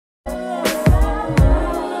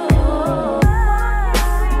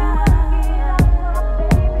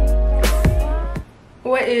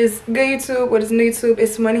is good, YouTube? What is new, YouTube?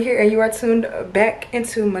 It's Money here, and you are tuned back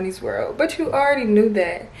into Money's World. But you already knew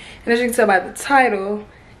that. And as you can tell by the title,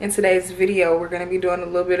 in today's video, we're going to be doing a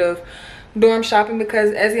little bit of dorm shopping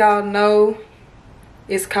because, as y'all know,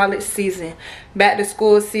 it's college season, back to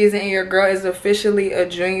school season, and your girl is officially a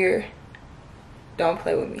junior. Don't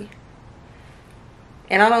play with me.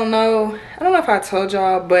 And I don't know if I told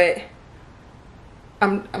y'all, but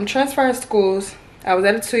I'm transferring schools. I was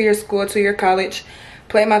at a 2-year school, 2-year college,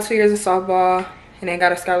 played my 2 years of softball, and then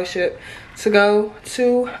got a scholarship to go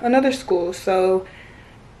to another school. So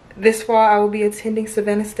this fall I will be attending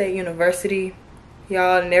Savannah State University.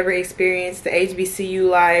 Y'all never experienced the HBCU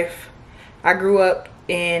life. I grew up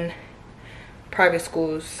in private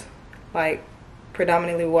schools, like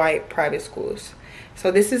predominantly white private schools.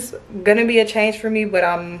 So this is gonna be a change for me, but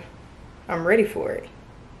I'm ready for it.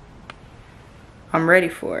 I'm ready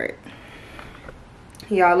for it.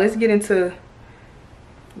 Y'all, let's get into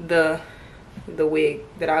the wig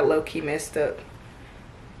that I low-key messed up.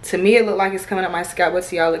 To me, it looked like it's coming up my scalp, but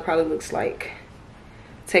to y'all, it probably looks like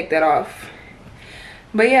take that off.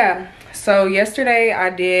 But yeah, so yesterday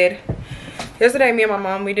me and my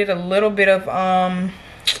mom, we did a little bit of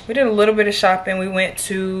shopping. We went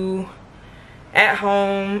to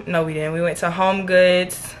we went to Home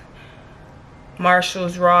Goods,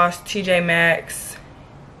 Marshalls, Ross, TJ Maxx,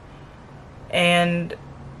 and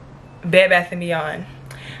Bed Bath & Beyond.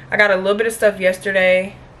 I got a little bit of stuff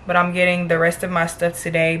yesterday, but I'm getting the rest of my stuff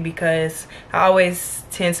today because I always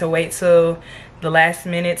tend to wait till the last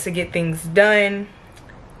minute to get things done.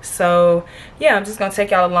 So yeah, I'm just gonna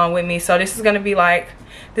take y'all along with me. So this is gonna be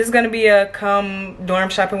a come dorm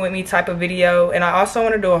shopping with me type of video, and I also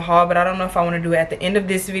want to do a haul, but I don't know if I want to do it at the end of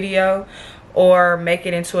this video or make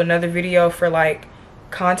it into another video for like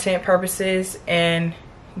content purposes and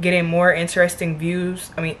getting more interesting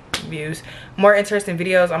more interesting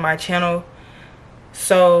videos on my channel.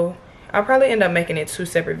 So I'll probably end up making it 2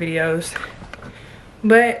 separate videos.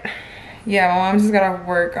 But yeah, my mom just got off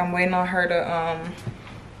work. I'm waiting on her to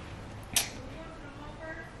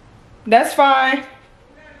that's fine.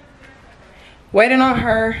 Waiting on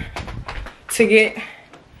her to get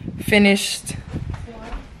finished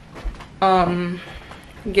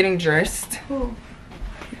getting dressed. Ooh.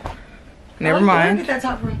 Never mind. Get that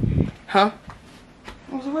top from. Huh?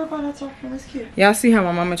 I was worried about that top from. That's cute. Y'all see how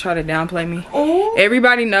my mama tried to downplay me? Oh.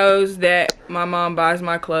 Everybody knows that my mom buys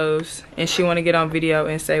my clothes, and she want to get on video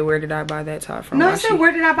and say, "Where did I buy that top from?" No, I said,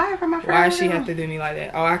 "Where did I buy it from?" My friend. Why she have to do me like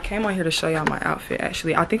that? Oh, I came on here to show y'all my outfit.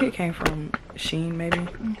 Actually, I think it came from Shein, maybe.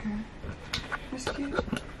 Okay. That's cute.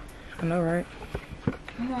 I know, right?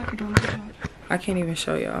 I know I can do my job. I can't even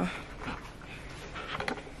show y'all.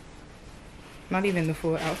 Not even the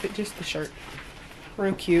full outfit, just the shirt.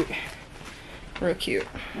 Real cute. Real cute.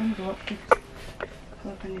 I'm gonna go up.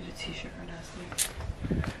 I need a t-shirt for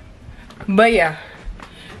that. But yeah,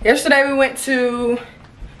 yesterday we went to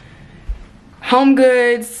Home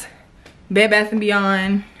Goods, Bed Bath &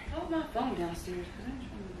 Beyond. Oh, my phone downstairs.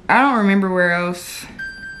 I don't remember where else.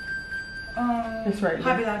 It's right there.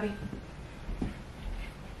 Hobby Lobby.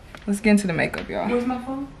 Let's get into the makeup, y'all. Where's my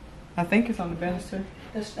phone? I think it's on the banister.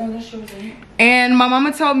 And my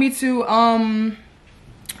mama told me to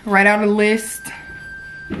write out a list.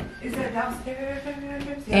 Is that downstairs?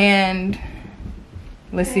 And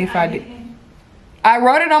let's see if I did. I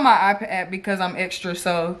wrote it on my iPad because I'm extra,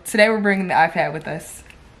 so today we're bringing the iPad with us.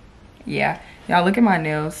 Yeah, y'all look at my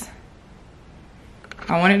nails.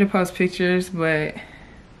 I wanted to post pictures, but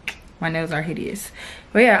my nails are hideous.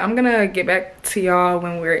 But yeah, I'm gonna get back to y'all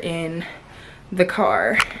when we're in the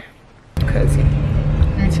car. Cause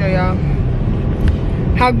let me tell y'all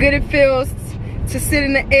how good it feels to sit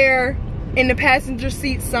in the air in the passenger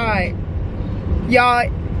seat side. Y'all,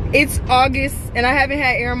 it's August and I haven't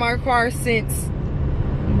had air in my car since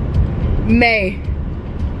May.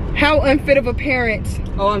 How unfit of a parent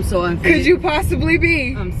I'm so unfit could you possibly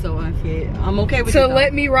be? I'm so unfit. I'm okay with it. To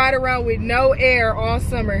let me ride around with no air all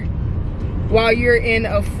summer while you're in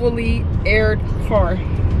a fully aired car.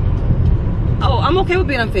 Oh, I'm okay with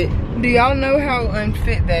being unfit. Do y'all know how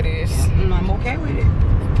unfit that is? I'm okay with it.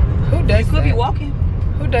 Who does that? Could be walking.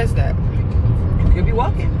 Who does that? Could be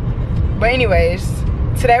walking. But anyways,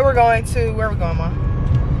 today we're going to, where are we going, Mom?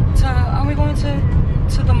 Are we going to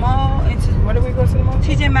the mall? Where do we go to the mall?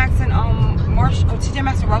 TJ Maxx and TJ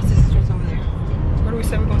Maxx and Ross's is just over there. What do we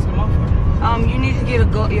say we're going to the mall for? You need to get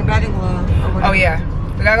your batting glove or whatever. Oh yeah.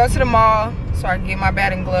 We gotta go to the mall so I can get my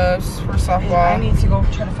batting gloves for softball. And I need to go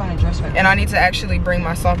try to find a dress right now. And I need to actually bring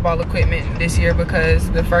my softball equipment this year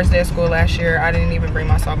because the first day of school last year, I didn't even bring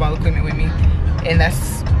my softball equipment with me. And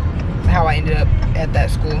that's how I ended up at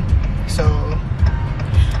that school. So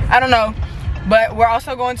I don't know. But we're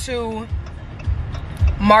also going to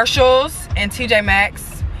Marshall's and TJ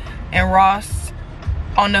Maxx and Ross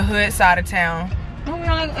on the hood side of town. No,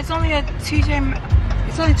 it's only a TJ.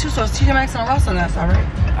 It's only 2 stores, TJ Maxx and Ross on that side, right?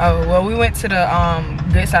 Oh, well, we went to the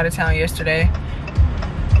good side of town yesterday,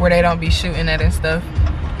 where they don't be shooting at and stuff.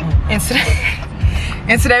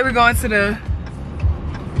 And today we're going to the,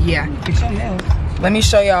 let me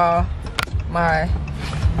show y'all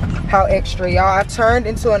how extra, y'all. I turned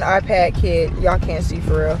into an iPad kid. Y'all can't see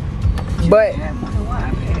for real, but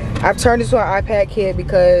I've turned into an iPad kid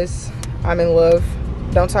because I'm in love.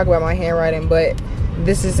 Don't talk about my handwriting, but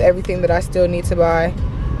this is everything that I still need to buy.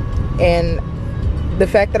 And the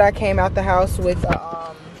fact that I came out the house with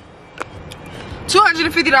a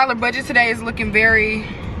 $250 budget today is looking very,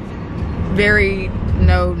 very,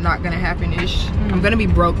 no, not gonna happen-ish. I'm gonna be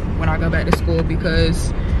broke when I go back to school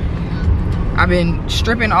because I've been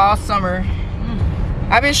stripping all summer.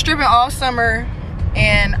 I've been stripping all summer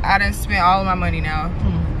and I done spent all of my money now.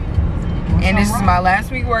 And this is my last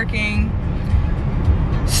week working.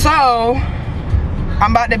 So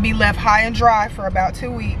I'm about to be left high and dry for about 2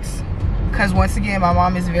 weeks. Cause once again, my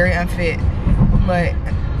mom is very unfit. But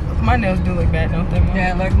my nails do look bad, don't they, Mom?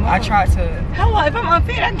 Yeah, like I tried to. How if I'm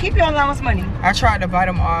unfit, I can keep your allowance money. I tried to bite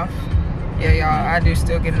them off. Yeah, y'all, I do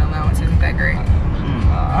still get an allowance. Isn't that great?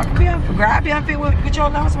 I could be unfit. I'd be unfit with your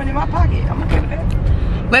allowance money in my pocket. I'm okay with that.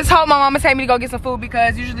 Let's hope my mama take me to go get some food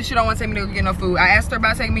because usually she don't want to take me to go get no food. I asked her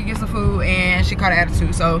about taking me to get some food and she caught an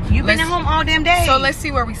attitude. So you been at home all damn day. So let's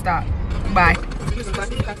see where we stop. Bye.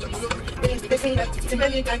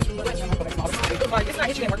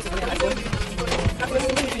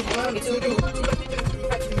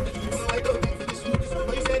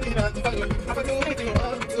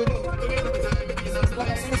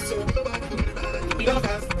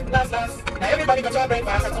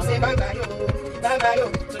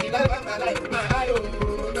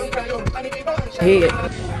 Head.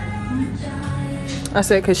 I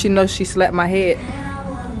said because she knows she slapped my head.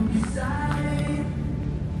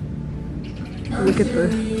 Look at the,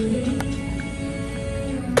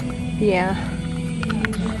 yeah.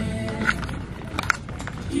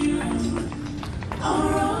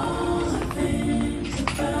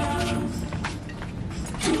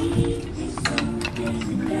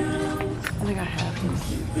 I think I have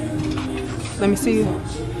this. Let me see.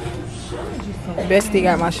 Bestie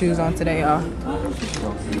got my shoes on today, y'all.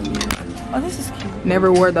 Oh, this is cute.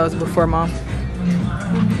 Never wore those before, Mom.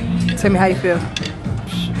 Tell me how you feel.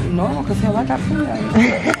 No, because hell, I got plenty of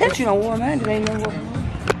it. But you don't wear mine, they ain't never wore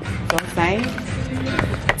mine. So I'm saying.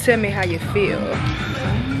 Tell me how you feel.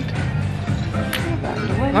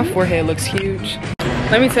 My forehead looks huge.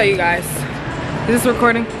 Let me tell you guys. Is this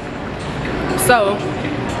recording? So,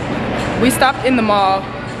 we stopped in the mall.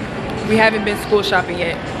 We haven't been school shopping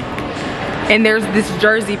yet. And there's this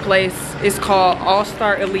jersey place. It's called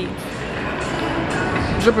All-Star Elite.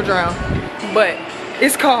 Drip or drown. But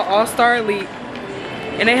it's called All-Star Elite.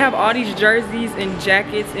 And they have all these jerseys and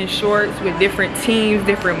jackets and shorts with different teams,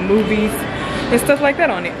 different movies, and stuff like that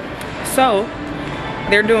on it. So,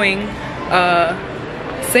 they're doing a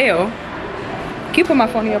sale. Can you put my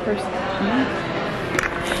phone in your purse?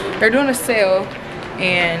 They're doing a sale,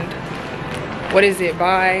 and what is it?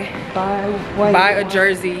 Buy a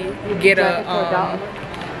jersey, get a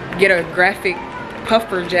graphic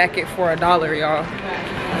puffer jacket for $1, y'all.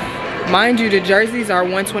 Mind you, the jerseys are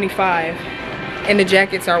 $125 and the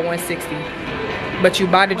jackets are $160. But you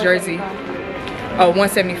buy the jersey, oh,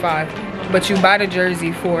 $175. But you buy the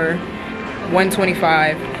jersey for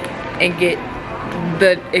 $125 and get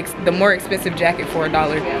the more expensive jacket for $1.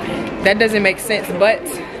 That doesn't make sense, but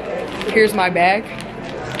here's my bag,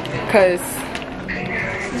 cause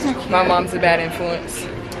my mom's a bad influence.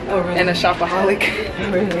 Oh, really? And a shopaholic.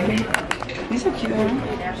 Really? These are cute,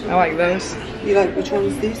 huh? I like those. You like, which one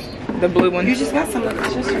is this? The blue one. You just got some of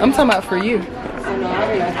this. I'm talking about for you. Oh, no,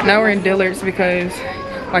 I realize. Now we're in Dillard's because,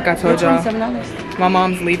 like I told y'all, my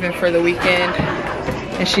mom's leaving for the weekend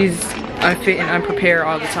and she's unfit and unprepared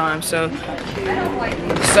all the time. So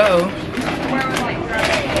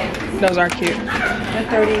those aren't cute.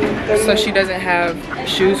 30. So she doesn't have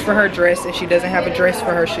shoes for her dress and she doesn't have a dress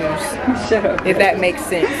for her shoes. Shut up. If that makes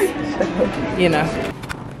sense. You know.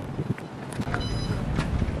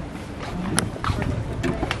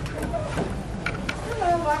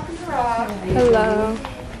 Hello.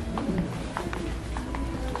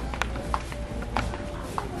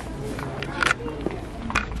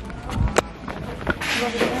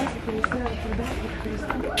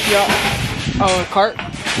 Yeah. Oh, a cart?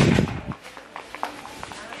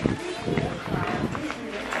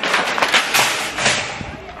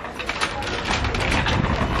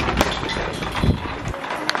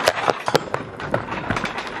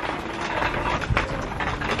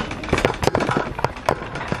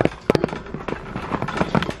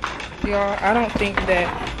 y'all, I don't think that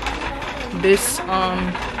this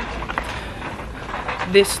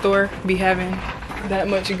store be having that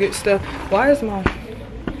much good stuff. Why is my...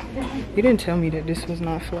 You didn't tell me that this was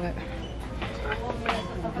not flat.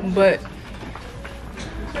 But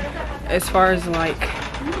as far as like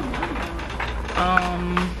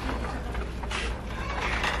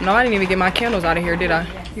no, I didn't even get my candles out of here, did I?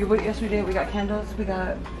 Yes, we did. We got candles. We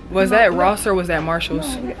got... Was that Ross or was that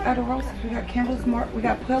Marshall's? No, out of Ross. We got candles. We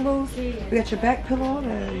got pillows. We got your back pillow.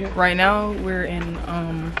 Right now, we're in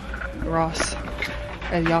Ross,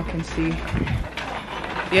 as y'all can see.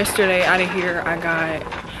 Yesterday, out of here, I got...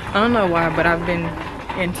 I don't know why, but I've been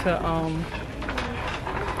into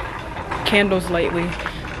candles lately.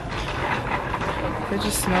 They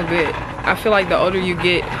just smell good. I feel like the older you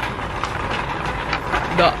get,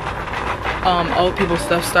 the old people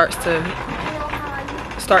stuff starts to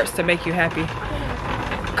make you happy.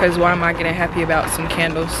 Cause why am I getting happy about some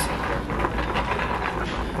candles?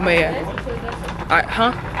 But yeah,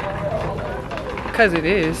 cause it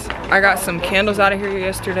is. I got some candles out of here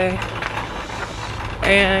yesterday,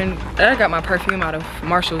 and I got my perfume out of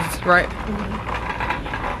Marshall's, right?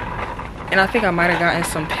 And I think I might have gotten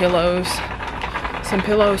some pillows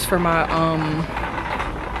for my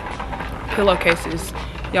pillowcases.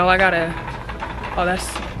 Y'all, I gotta... Oh, that's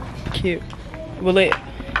cute. Will it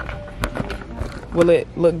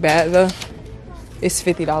look bad though? It's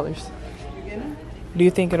 $50. Do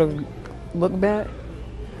you think it'll look bad?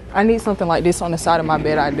 I need something like this on the side of my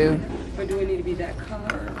bed. I do. But do it need to be that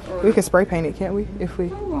color? Or... We can spray paint it, can't we? If we...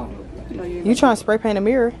 You trying to spray paint a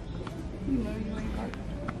mirror?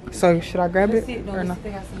 So should I grab it or no?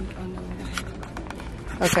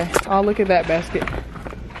 Okay, I'll look at that basket.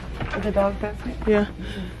 The dog basket? Yeah.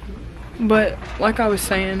 But like I was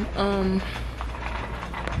saying,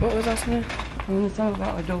 what was I saying? We were talking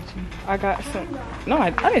about adulting. I got some... No,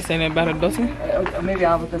 I didn't say nothing about adulting. Maybe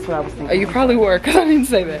that's what I was thinking. You probably were, because I didn't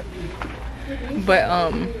say that. But,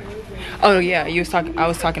 oh yeah, I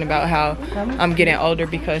was talking about how I'm getting older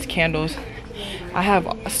because candles... I have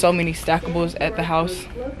so many stackables at the house.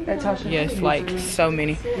 Yes, like so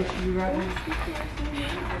many.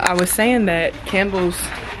 I was saying that candles...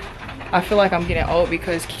 I feel like I'm getting old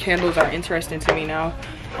because candles are interesting to me now.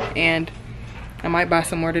 And I might buy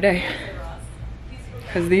some more today.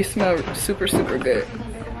 Because these smell super, super good.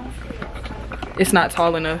 It's not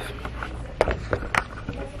tall enough.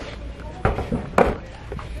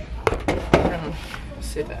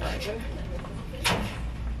 Sit that right there.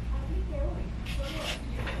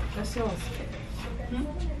 That smells.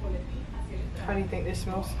 How do you think this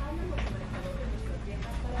smells?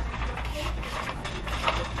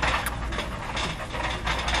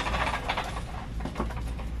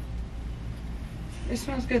 It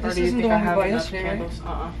smells good. This isn't the one we bought yesterday, right?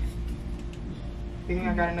 You think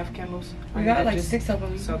I got enough candles? We got like 6 of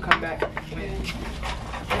them. So come back.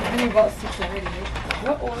 And you bought 6 already.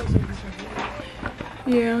 What oils are these right here?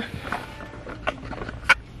 Yeah.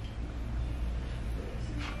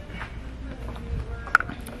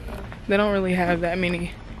 They don't really have that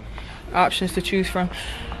many options to choose from.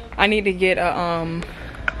 I need to get a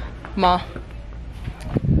Mom.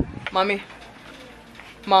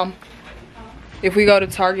 If we go to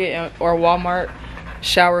Target or Walmart,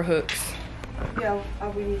 shower hooks. Yeah,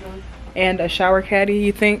 we need those. And a shower caddy,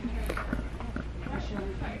 you think?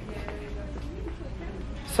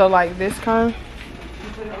 So like this kind?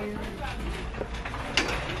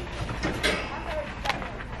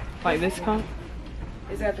 Like this kind?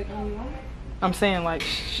 Is that the kind you want? I'm saying like,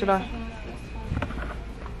 should I?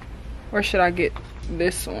 Or should I get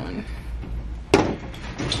this one?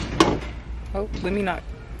 Oh, let me not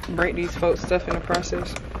break these folks' stuff in the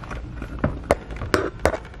process.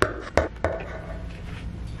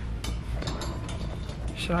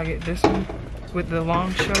 Should I get this one with the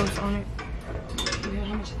long shows on it? Yeah,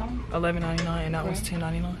 how much is that one? $11.99 and that was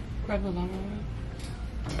 $10.99. Grab the long one.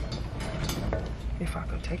 If I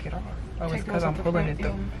could take it off. Oh, it's because I'm pulling it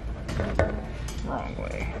the wrong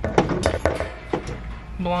way.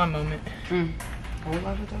 Blonde moment.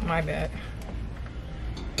 My bad.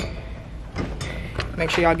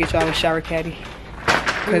 Make sure y'all get y'all a shower caddy,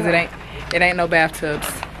 cause it ain't no bathtubs.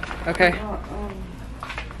 Okay.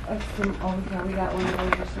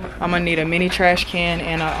 I'm gonna need a mini trash can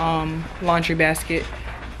and a laundry basket.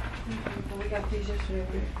 We got these yesterday.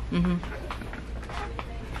 Mhm.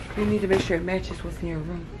 You need to make sure it matches what's in your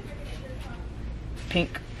room.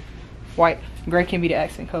 Pink, white, gray can be the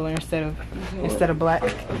accent color instead of black.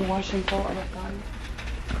 The washing for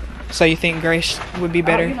So you think gray would be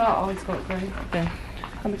better? You know I always go with gray. Then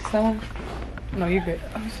How much is that one? no, you're good.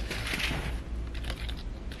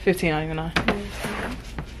 $15.99.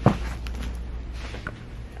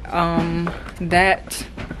 That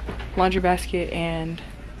laundry basket and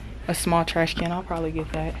a small trash can. I'll probably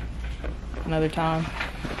get that another time.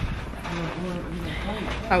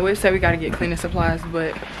 I would say we gotta get cleaning supplies,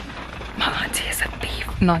 but my auntie is a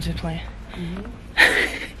thief. No, just playing.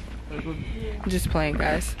 Just playing,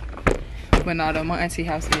 guys. But no, though, my auntie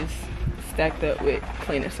house is stacked up with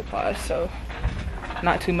cleaning supplies, so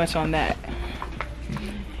not too much on that.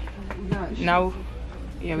 Now,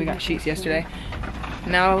 yeah, we got sheets yesterday.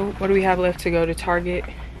 Now, what do we have left to go to Target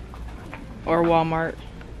or Walmart?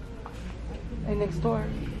 Hey, next door.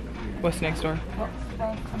 What's next door?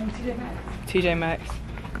 TJ Maxx. TJ Maxx.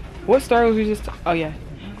 What store was we just? Oh yeah,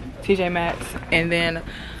 TJ Maxx. And then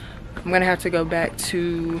I'm gonna have to go back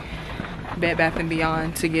to Bed Bath &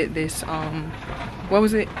 Beyond to get this. What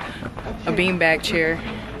was it? A beanbag chair.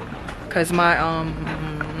 Cause my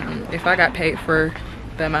if I got paid for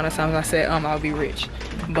the amount of times I said I'll be rich.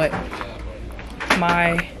 But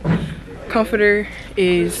my comforter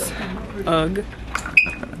is UGG,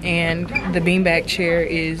 and the beanbag chair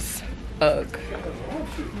is UGG.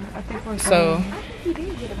 So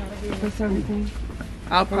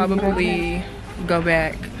I'll probably go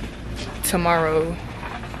back tomorrow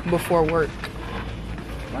before work.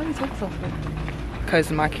 Why do you take so quick?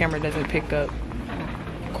 Because my camera doesn't pick up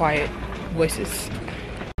quiet voices.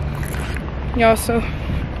 Y'all, so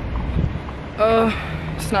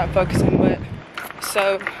it's not focusing, but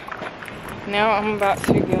so now I'm about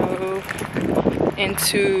to go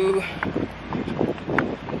into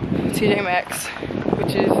TJ Maxx,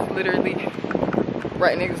 which is literally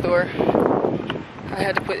right next door. I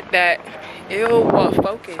had to put that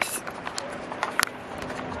focus.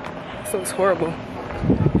 This looks horrible.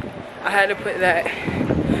 I had to put that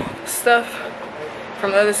stuff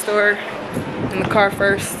from the other store in the car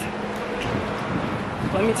first.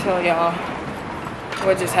 Let me tell y'all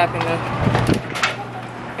what just happened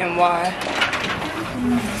and why.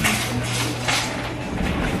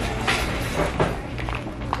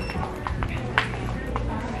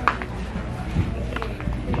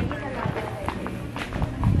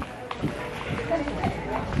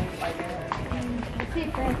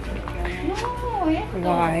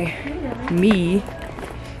 Why me?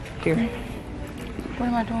 Here. What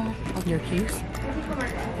am I doing? Your keys.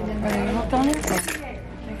 Are they hooked on it?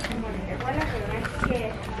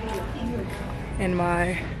 And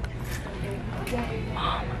my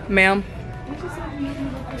ma'am.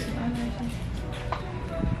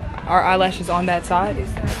 Are eyelashes on that side?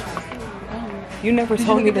 You never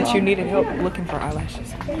told me that you needed help looking for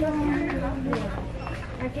eyelashes.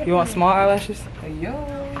 You want small eyelashes? Yo.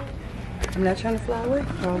 I'm not trying to fly away.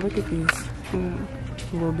 Oh, look at these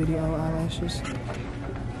little bitty old eyelashes.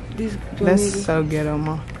 These That's so ghetto,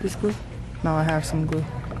 ma. This glue? No, I have some glue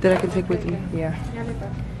that I can take with me. Yeah.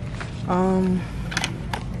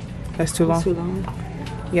 That's too long. That's too long.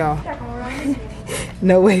 Y'all.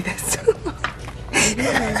 No way, that's too long.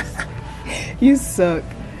 You suck.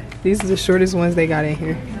 These are the shortest ones they got in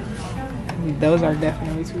here. Those are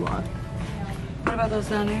definitely too long. What about those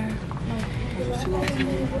down there? Those are too long.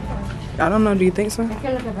 I don't know. Do you think so?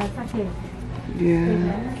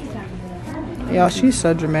 Yeah. Y'all, she's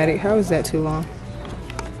so dramatic. How is that too long?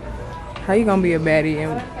 How you gonna be a baddie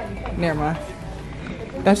and never mind.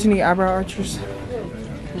 Don't you need eyebrow archers?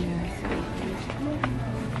 Yeah.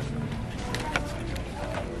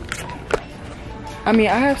 I mean,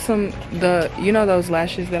 I have some, you know those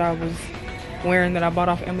lashes that I was wearing that I bought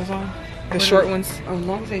off Amazon? The short ones? As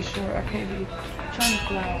long as they're short, I can't be trying to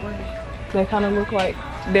fly away. They kind of look like,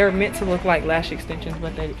 they're meant to look like lash extensions,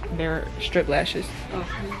 but they're strip lashes.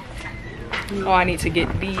 Okay. Oh, I need to get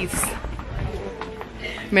these.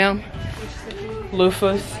 Ma'am?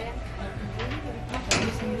 Loofahs.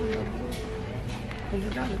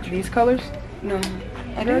 These colors? No.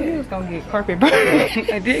 I Girl, did. you was gonna get carpet burn.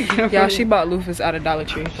 I did. Y'all, she bought loofahs out of Dollar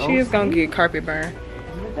Tree. She is gonna get carpet burn.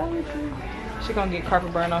 Dollar Tree. She gonna get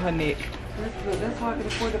carpet burn on her neck. That's why I can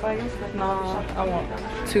afford to buy your stuff. No, I want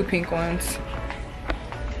 2 pink ones.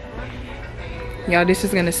 Y'all, this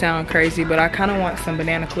is gonna sound crazy, but I kind of want some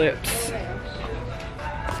banana clips.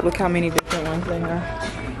 Look how many different ones they have.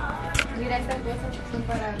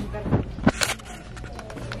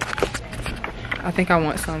 I think I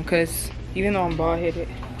want some because even though I'm bald headed,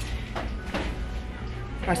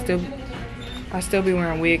 I still be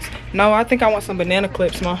wearing wigs. No, I think I want some banana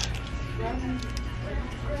clips, ma.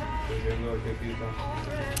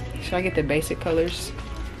 Should I get the basic colors?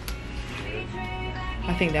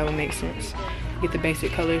 I think that would make sense. Get the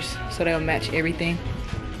basic colors so they'll match everything.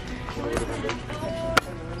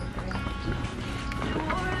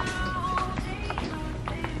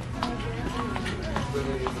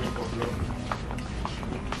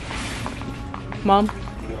 Mom?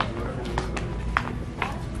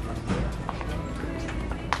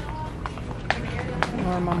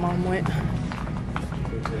 Where my mom went.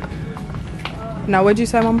 Now, what'd you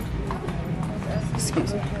say, Mom?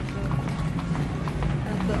 Excuse me.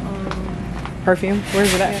 Perfume?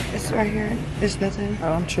 Where's it at? Yeah, it's right here. It's nothing.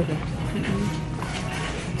 Oh, I'm tripping.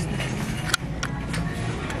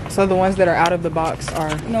 So the ones that are out of the box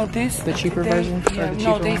are no this the cheaper they, versions? Yeah, or the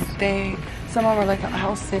no, cheaper ones? they some of them are like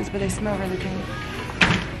house scents, but they smell really good.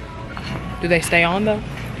 Do they stay on though?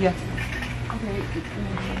 Yes.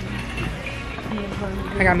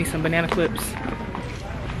 I got me some banana clips.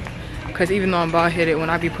 Cause even though I'm bald headed, when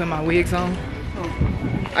I be putting my wigs on,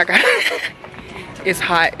 I got it's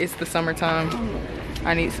hot. It's the summertime.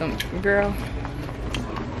 I need some, girl.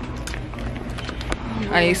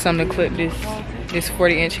 I need something to clip this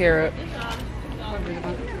 40-inch hair up.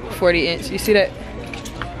 40 inch. You see that?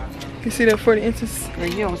 You see that 40 inches? Yeah,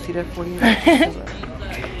 you don't see that 40 inches.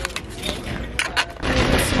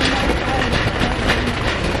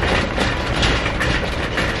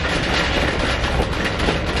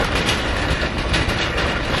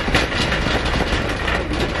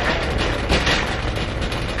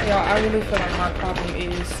 I really feel like my problem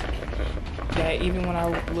is that even when I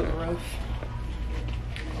look rough,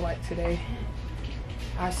 like today,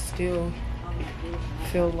 I still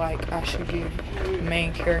feel like I should give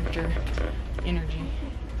main character energy.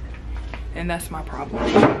 And that's my problem.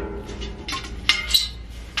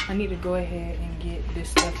 I need to go ahead and get this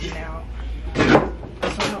stuff now, so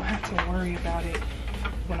I don't have to worry about it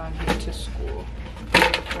when I get to school.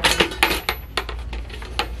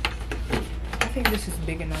 I think this is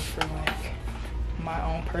big enough for like my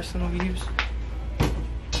own personal use.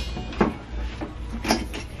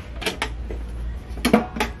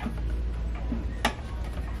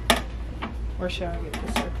 Or should I get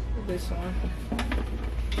this one?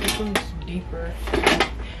 This one's deeper.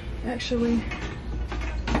 Actually,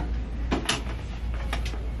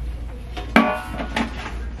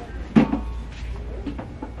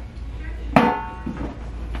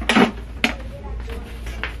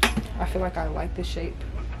 I feel like I like the shape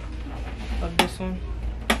of this one,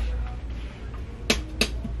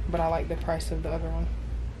 but I like the price of the other one.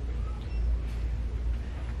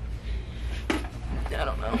 I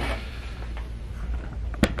don't know.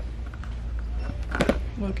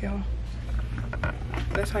 Look, y'all.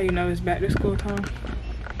 That's how you know it's back to school time.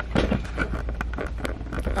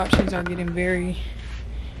 Options are getting very,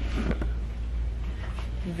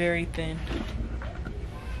 very thin.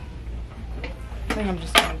 I think I'm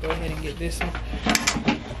just gonna go ahead and get this one,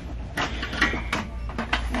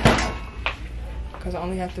 because I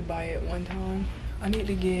only have to buy it one time. I need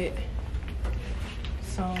to get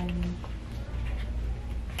some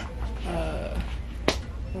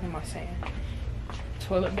what am I saying?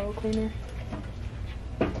 Toilet bowl cleaner.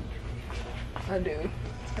 I do.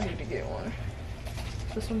 I need to get one.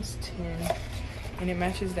 This one's 10 and it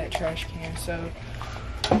matches that trash can, so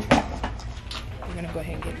we're gonna go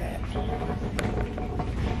ahead and get that. Oh,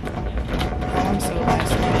 I'm so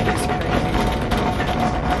last minute, it's crazy.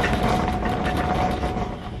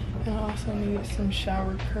 And I also need some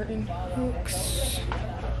shower curtain hooks.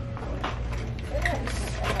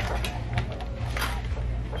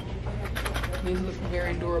 These look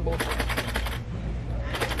very durable.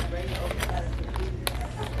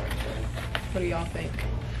 What do y'all think?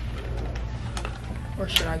 Or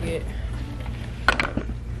should I get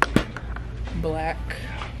black?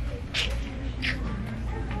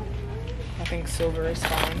 I think silver is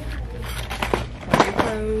fine. I'll get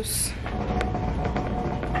those.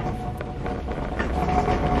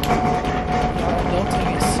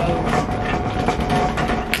 Adulting is so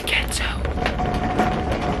ghetto.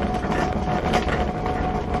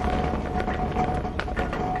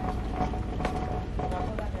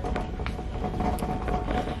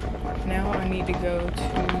 Now I need to go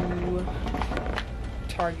to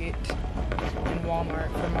Target and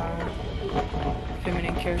Walmart for my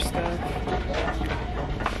feminine care stuff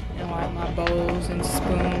and like my bowls and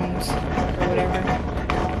spoons or whatever.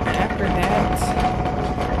 And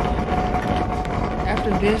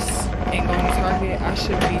after this and going to Target, I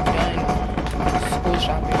should be done school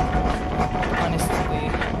shopping, honestly.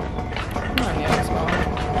 My nails, Mom.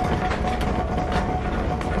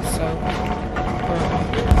 So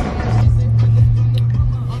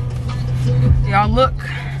y'all look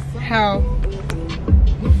how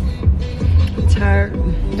tired.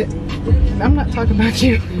 I'm not talking about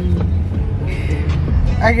you.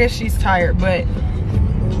 I guess she's tired, but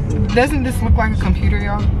doesn't this look like a computer,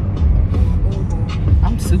 y'all?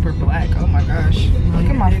 I'm super black. Oh my gosh. Look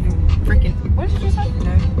at my freaking, what did you say?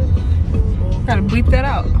 Gotta bleep that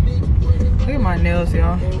out. Look at my nails,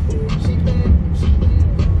 y'all.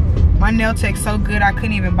 My nail tech's so good I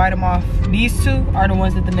couldn't even bite them off. These two are the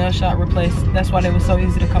ones that the nail shop replaced. That's why they were so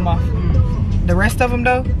easy to come off. The rest of them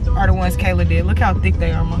though are the ones Kayla did. Look how thick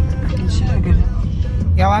they are, Mom.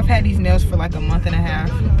 Y'all, I've had these nails for like a month and a half.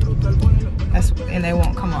 And they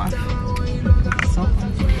won't come off.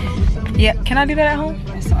 Yeah, can I do that at home?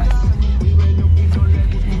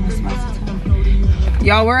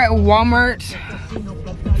 Y'all, we're at Walmart.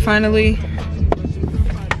 Finally.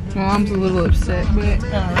 My mom's a little upset, but I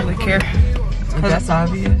don't really care. That's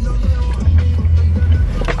obvious.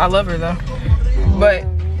 I love her though. But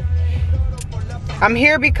I'm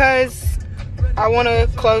here because I want to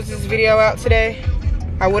close this video out today.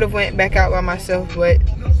 I would have went back out by myself, but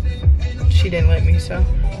she didn't let me, so.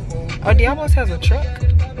 Oh, Diablo's has a truck.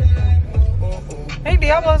 Hey,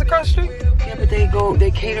 Diablo's across the street. Yeah, but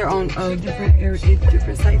they cater on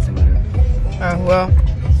different sites and whatever. Oh, well.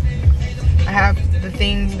 I have the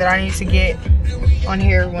things that I need to get on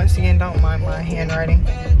here. Once again, don't mind my handwriting.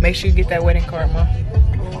 Make sure you get that wedding card, Mom.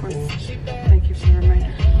 Of course. Thank you for the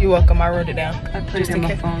reminder. You're welcome. I wrote it down. I put it in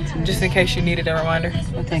my phone too. Just in case you needed a reminder.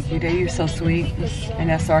 Well, thank you. You're so sweet. And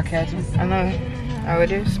that's sarcasm. I know. Oh,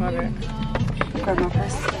 it is. My bad. Grab my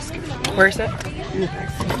purse. Where's that? In the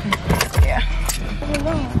purse. Yeah.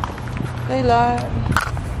 They lied.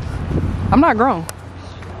 I'm not grown.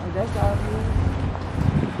 Oh, that's obvious.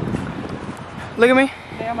 Look at me.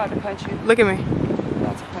 Hey, I'm about to punch you. Look at me.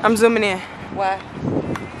 I'm zooming in. Why?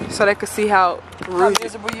 So they could see how rude. How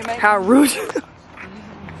miserable you make How rude.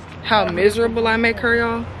 How miserable I make her,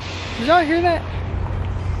 y'all. Did y'all hear that?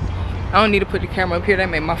 I don't need to put the camera up here. That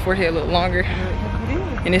made my forehead look longer.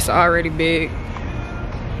 And it's already big.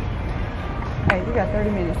 Hey, we got 30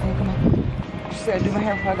 minutes. Hey, come on. Just gotta do my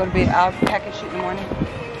hair before I go to bed. I'll pack and shit in the morning.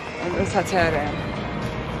 And that's how tired I am.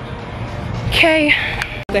 Okay.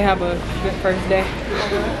 They have a good first day.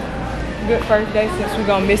 Good first day since we're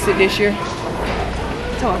gonna miss it this year.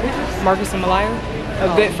 Marcus and Malaya. A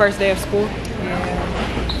good first day of school. Yeah.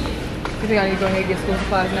 You think I need to go ahead and get school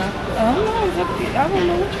supplies now? I don't know. I don't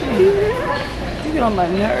know what you do. You get on my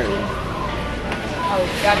nerves. Oh,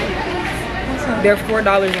 gotta get these. They're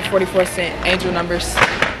 $4.44 angel numbers.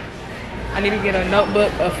 I need to get a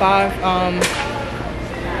notebook, a five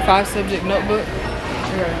subject notebook.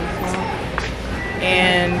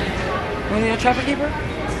 And you need a traffic keeper? No.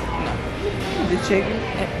 Just checking.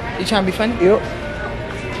 You trying to be funny? Yep.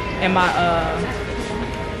 And my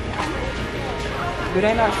do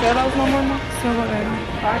they not sell those no more? So what?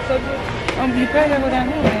 5 subjects? You pay that down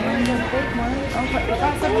here, man.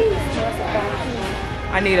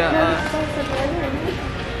 I need a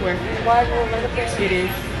where? It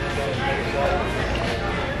is.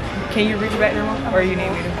 Can you reach back there, Mom? Or you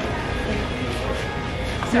need me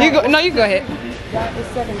to? You go. No, you go ahead. It's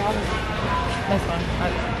 $7. That's fine.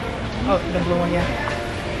 Oh, the blue one, yeah.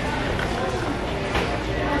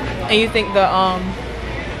 And you think the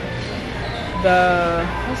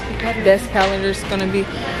desk calendar is gonna be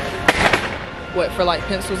what, for like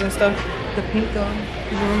pencils and stuff? The pink one.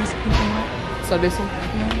 The one is pink and white. So this one?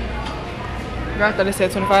 Yeah. Girl, I thought it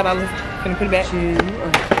said $25. Can you put it back?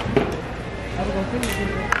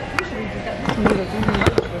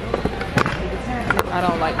 I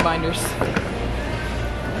don't like binders.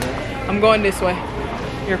 I'm going this way.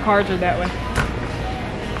 Your cards are that way.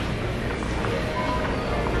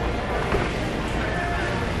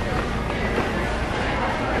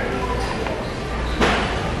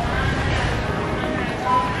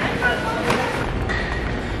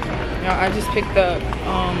 Now I just picked up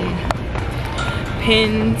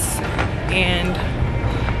pens and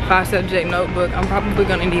 5 subject notebook. I'm probably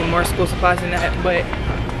gonna need more school supplies than that, but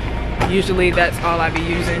usually that's all I be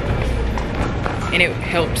using. And it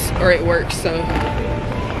helps, or it works, so.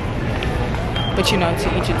 But you know,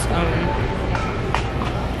 to each its own.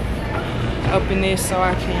 Open this so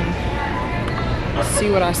I can see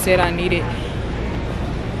what I said I needed.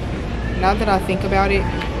 Now that I think about it,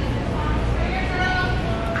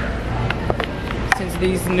 since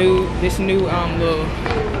this new little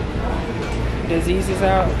disease is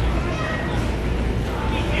out,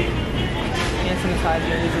 hand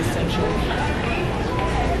sanitizer is essential.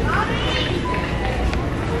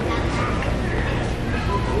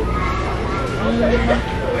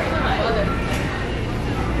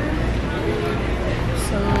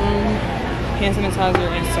 Some hand sanitizer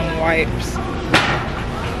and some wipes.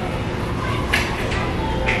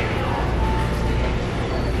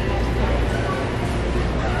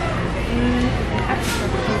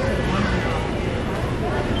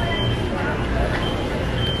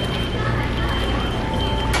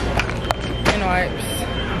 And wipes.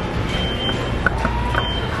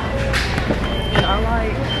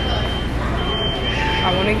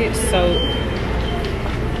 get soap.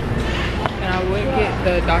 And I would get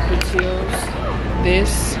the Dr. Teal's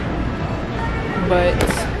this, but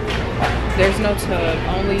there's no tub,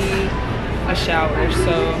 only a shower.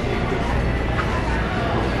 So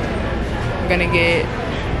I'm gonna get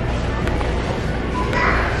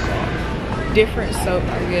different soap,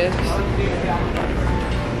 I guess.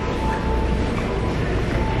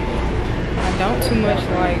 I don't too much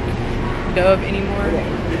like Dove anymore,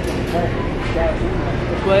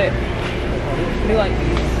 but I do like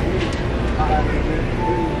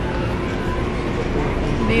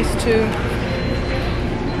these two.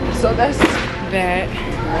 So that's that.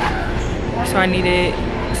 So I needed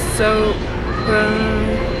soap.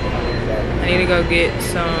 I need to go get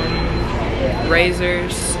some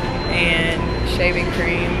razors and shaving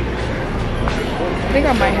cream. I think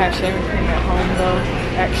I might have shaving cream at home though,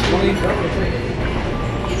 actually.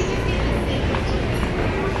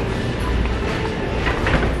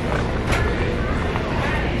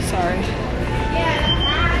 Sorry.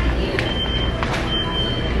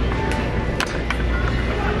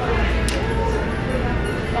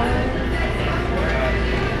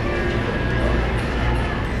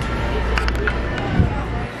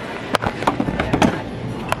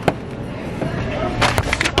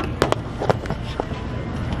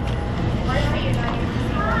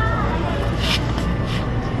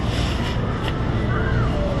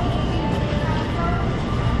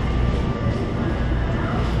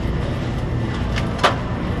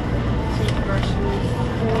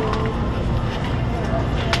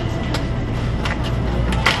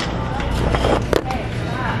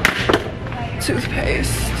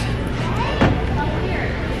 Toothpaste.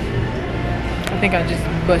 I think I just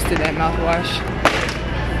busted that mouthwash.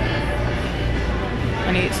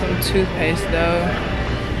 I need some toothpaste though.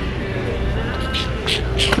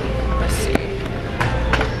 Let's see.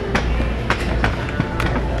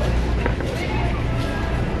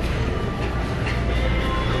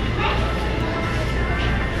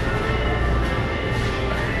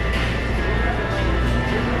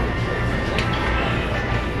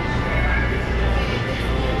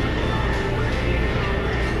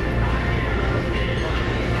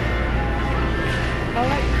 I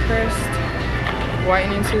like Crest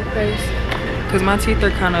whitening toothpaste because my teeth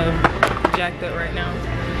are kind of jacked up right now,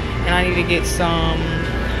 and I need to get some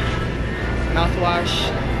mouthwash.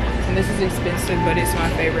 And this is expensive, but it's my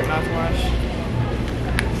favorite mouthwash.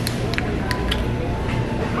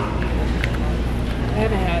 I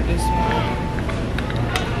haven't had this one.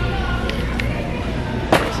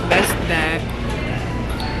 So that's that.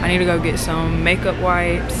 I need to go get some makeup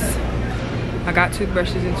wipes. I got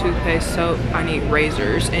toothbrushes and toothpaste, soap. I need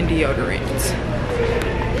razors and deodorants.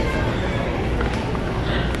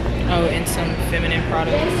 Oh, and some feminine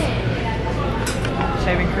products.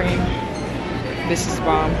 Shaving cream. This is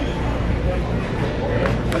bomb.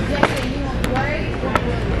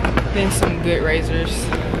 Then some good razors.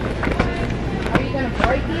 Are you gonna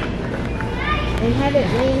break it and have it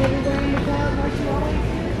laying everywhere in the tub once you wash?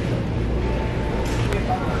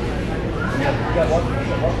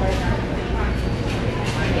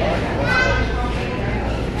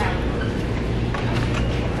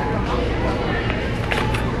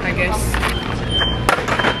 I guess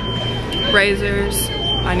razors.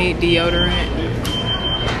 I need deodorant.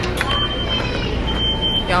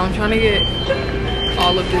 Y'all, I'm trying to get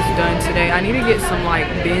all of this done today. I need to get some like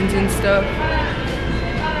bins and stuff.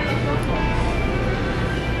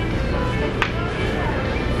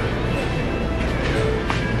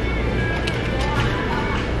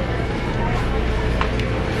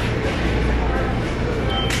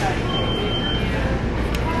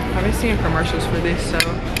 I've been seeing commercials for this, so I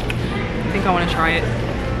think I want to try it.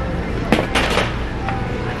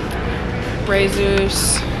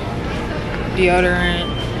 Razors, deodorant.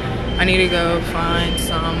 I need to go find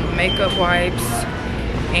some makeup wipes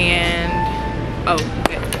and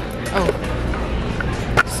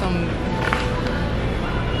some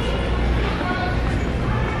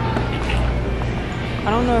I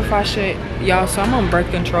don't know if I should, y'all, so I'm on birth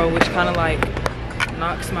control, which kind of like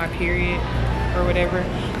knocks my period or whatever.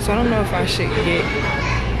 So I don't know if I should get,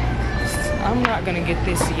 I'm not gonna get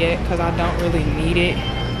this yet because I don't really need it.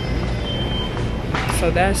 So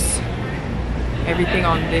that's everything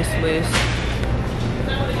on this list.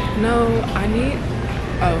 No, I need,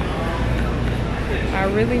 I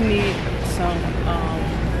really need some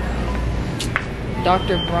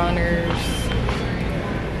Dr. Bronner's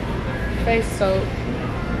face soap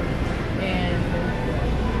and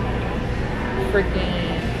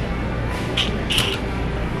freaking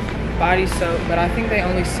body soap, but I think they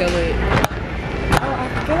only sell it,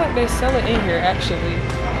 I feel like they sell it in here actually.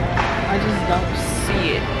 I just don't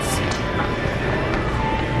see it.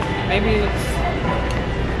 Maybe it's...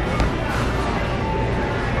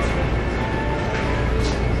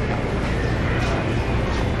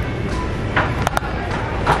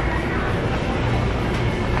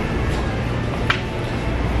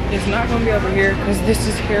 It's not gonna be over here because this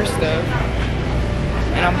is hair stuff.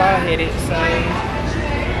 And I'm bald headed, so...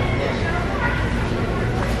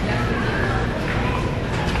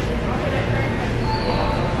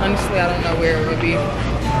 Honestly, I don't know where it would be.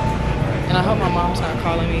 And I hope my mom's not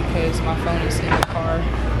calling me because my phone is in the car.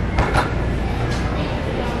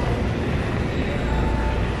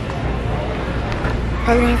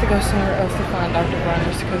 Probably gonna have to go somewhere else to find Dr.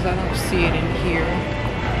 Bronner's because I don't see it in here.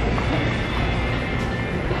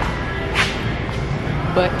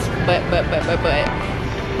 But.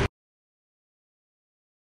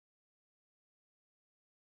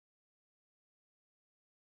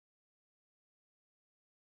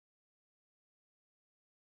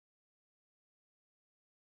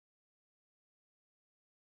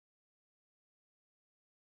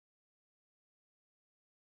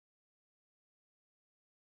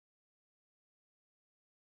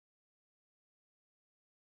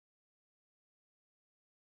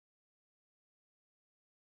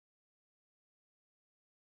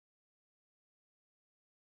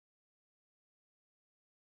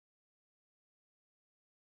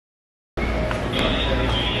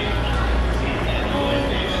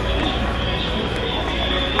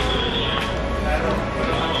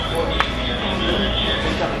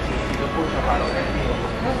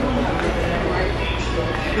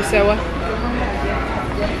 You said what?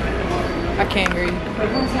 I can't hear you.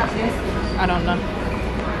 I don't know.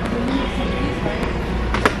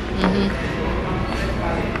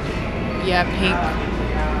 Yeah, pink.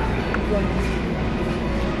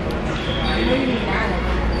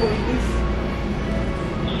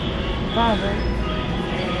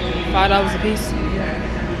 $5 a piece.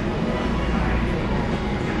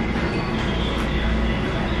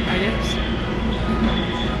 I guess.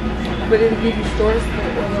 But it'll give you stores.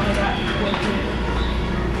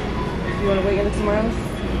 You want to wait until tomorrow?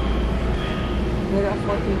 They got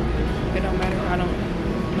 14. It don't matter. I don't know.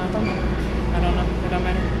 It don't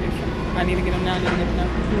matter. If I need to get them now, I need to get them now.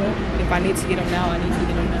 Yeah. If I need to get them now, I need to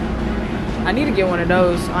get them now. I need to get one of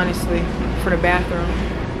those, honestly, for the bathroom.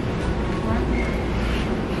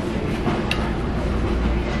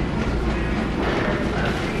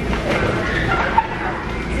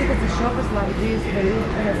 See, because the shop is like this, but it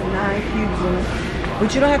has 9 cubes in it.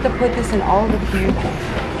 But you don't have to put this in all the cubes.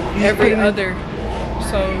 Every other.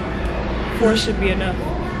 So 4 should be enough.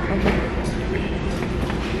 Okay.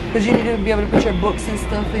 Because you need to be able to put your books and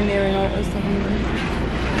stuff in there and all that stuff in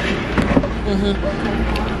there.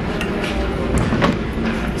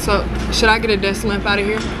 So, should I get a desk lamp out of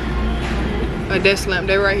here? A desk lamp,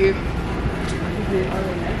 they're right here.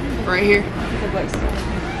 Right here.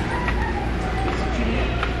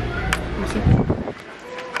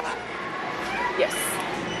 Yes.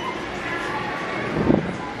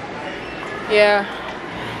 Yeah.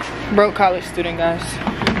 Broke college student, guys.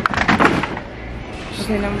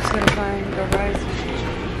 Okay, now I'm just gonna find the rice.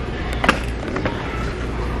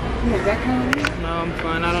 You have that kind of No, I'm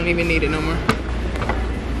fine. I don't even need it no more.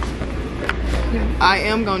 I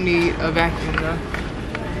am gonna need a vacuum though.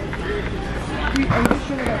 Are you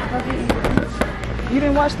sure that carpet? You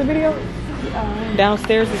didn't watch the video?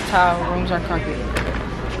 Downstairs is tile, rooms are carpet.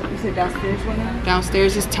 You said downstairs one now?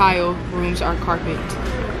 Downstairs is tile, rooms are carpet.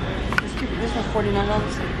 This one's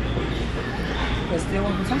 $49. But still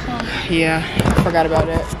one for sunshine. Yeah, I forgot about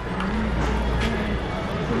that. So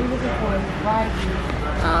you're looking for rice.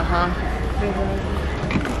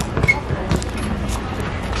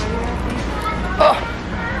 Oh.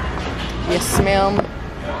 Yes, ma'am.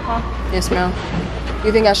 Huh? Yes, ma'am.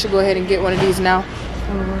 You think I should go ahead and get one of these now?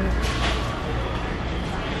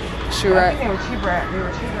 Sure. I think they were cheaper at.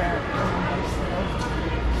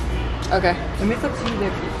 Okay. I mean, it's up to you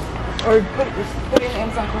there. Or put it in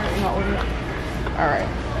Amazon cart and I'll order it. Alright.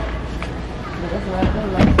 That's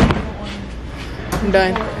I'm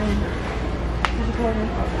done.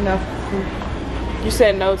 No. You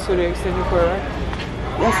said no to the extension cord, right?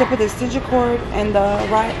 Yes, I put the extension cord and the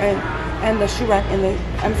and the shoe rack in the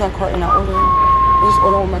Amazon cart and I order it. I just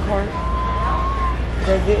order with my card.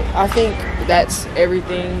 That's it. I think that's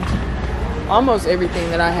everything, almost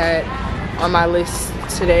everything that I had on my list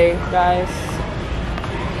today, guys.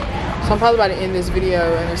 So I'm probably about to end this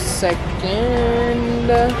video in a second.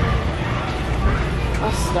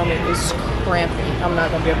 My stomach is cramping. I'm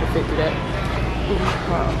not gonna be able to fit through that.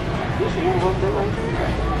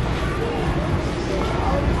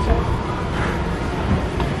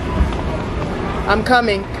 I'm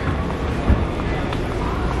coming.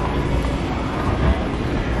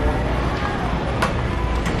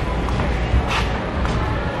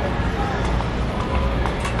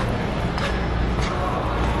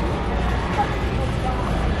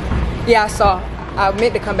 Yeah, I saw. I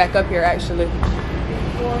meant to come back up here actually.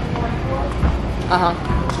 Oh,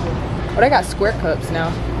 they got square cups now.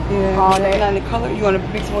 Yeah. All day. And the color, you want to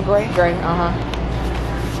mix with gray? Gray,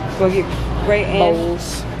 Go get gray and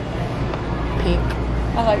bowls. Pink.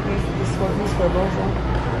 I like these square bowls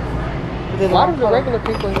though. A lot of the regular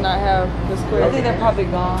people do not have the square. I think they're probably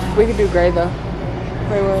gone. We could do gray though.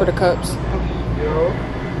 Gray what? For the cups.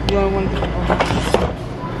 Okay. You want one?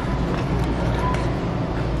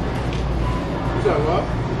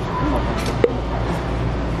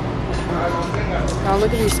 Now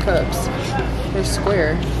look at these cups. They're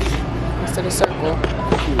square instead of circle.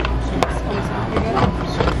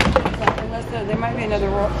 There might be another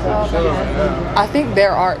row. I think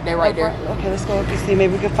they're right there. Okay, let's go up and see.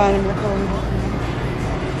 Maybe we can find them.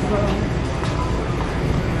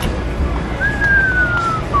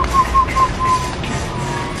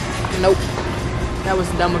 Nope. That was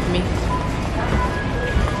dumb of me.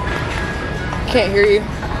 Can't hear you.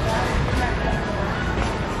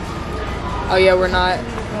 Oh yeah, we're not.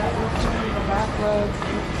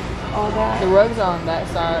 All that. The rug's on that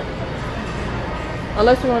side.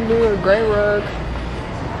 Unless we want to do a gray rug.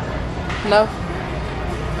 No.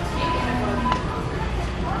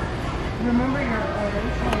 Remember your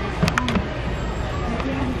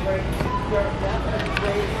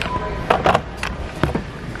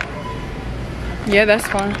Yeah, that's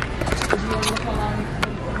fine.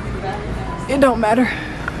 It don't matter.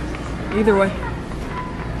 Either way.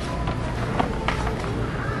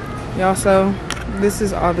 Y'all, so this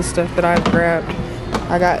is all the stuff that I grabbed.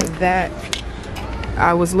 I got that.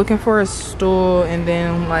 I was looking for a stool and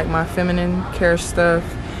then like my feminine care stuff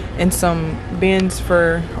and some bins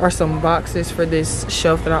for, or some boxes for this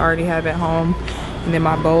shelf that I already have at home. And then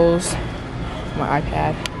my bowls, my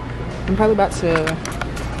iPad. I'm probably about to,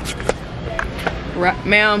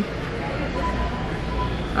 ma'am,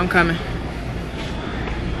 I'm coming.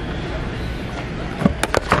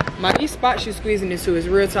 These spots you're squeezing into is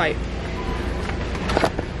real tight.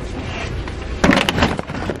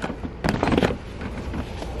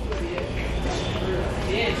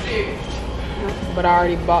 But I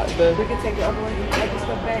already bought the. We can take the other one, take the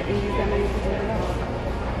stuff back and use that money to take it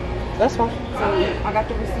out. That's fine. So I got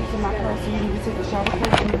the receipts in my purse. So you need to take the shower curtain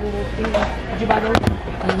and the little thing. Did you buy those?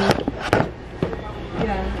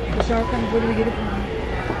 Yeah, the shower curtain. Where do we get it from?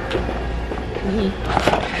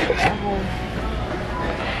 At home.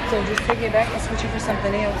 So just take it back and switch it for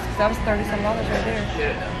something else. Cause that was $30-some right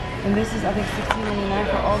there. And this is I think $16.99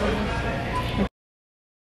 for all of them.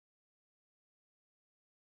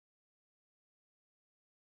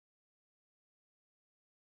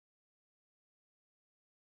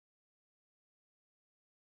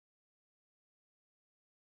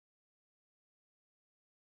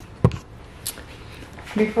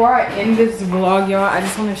 Before I end this vlog, y'all, I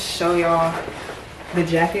just want to show y'all the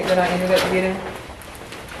jacket that I ended up getting.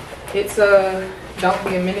 It's a Don't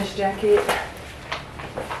Be a Menace jacket.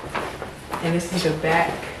 And this is the back.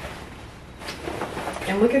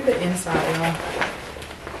 And look at the inside, y'all.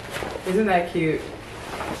 Isn't that cute?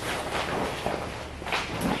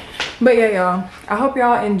 But yeah, y'all, I hope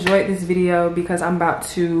y'all enjoyed this video because I'm about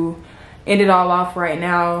to end it all off right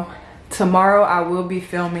now. Tomorrow I will be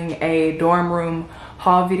filming a dorm room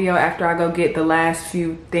haul video after I go get the last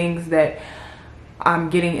few things that I'm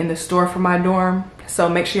getting in the store for my dorm. So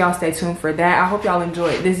make sure y'all stay tuned for that. I hope y'all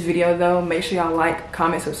enjoyed this video though. Make sure y'all like,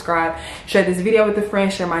 comment, subscribe, share this video with a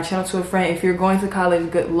friend, share my channel to a friend. If you're going to college,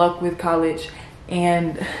 good luck with college.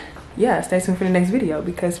 And yeah, stay tuned for the next video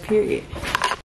because period.